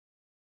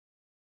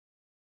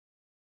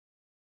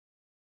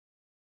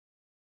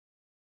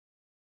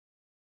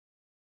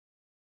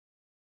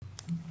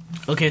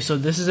Okay, so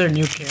this is our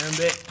new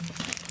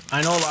Karambit.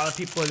 I know a lot of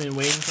people have been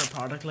waiting for a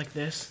product like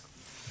this.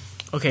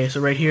 Okay,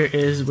 so right here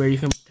is where you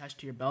can attach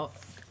to your belt.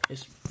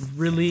 It's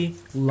really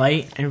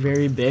light and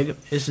very big.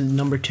 This is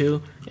number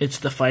 2. It's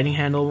the fighting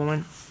handle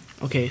one.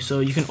 Okay, so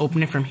you can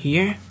open it from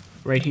here,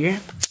 right here,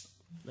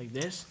 like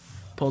this.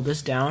 Pull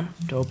this down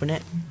to open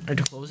it, or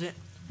to close it,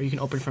 or you can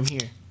open it from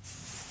here.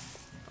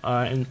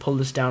 And pull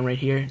this down right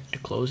here to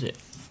close it.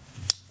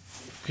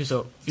 Okay,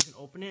 so you can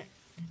open it,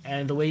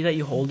 and the way that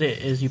you hold it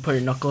is you put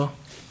your knuckle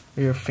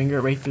or your finger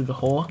right through the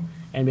hole,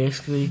 and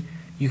basically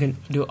you can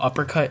do an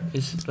uppercut,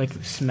 is like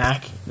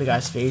smack the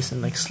guy's face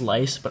and like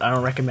slice, but I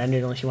don't recommend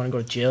it unless you want to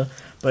go to jail.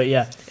 But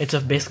yeah, it's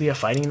basically a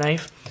fighting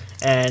knife,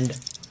 and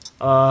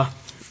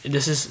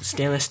this is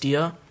stainless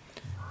steel,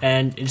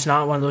 and it's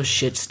not one of those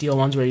shit steel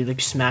ones where you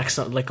like smack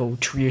something like a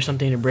tree or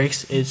something and it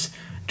breaks. It's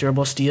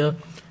durable steel,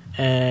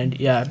 and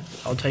yeah,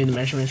 I'll tell you the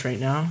measurements right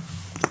now.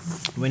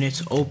 When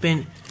it's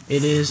open,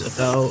 it is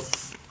about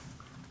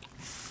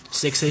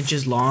 6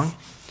 inches long,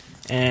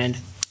 and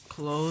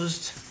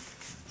closed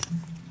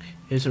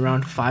is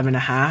around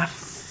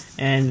 5.5,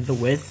 and the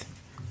width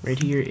right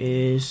here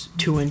is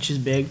 2 inches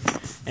big,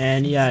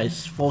 and yeah,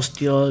 it's full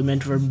steel,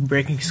 meant for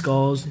breaking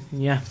skulls.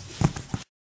 Yeah.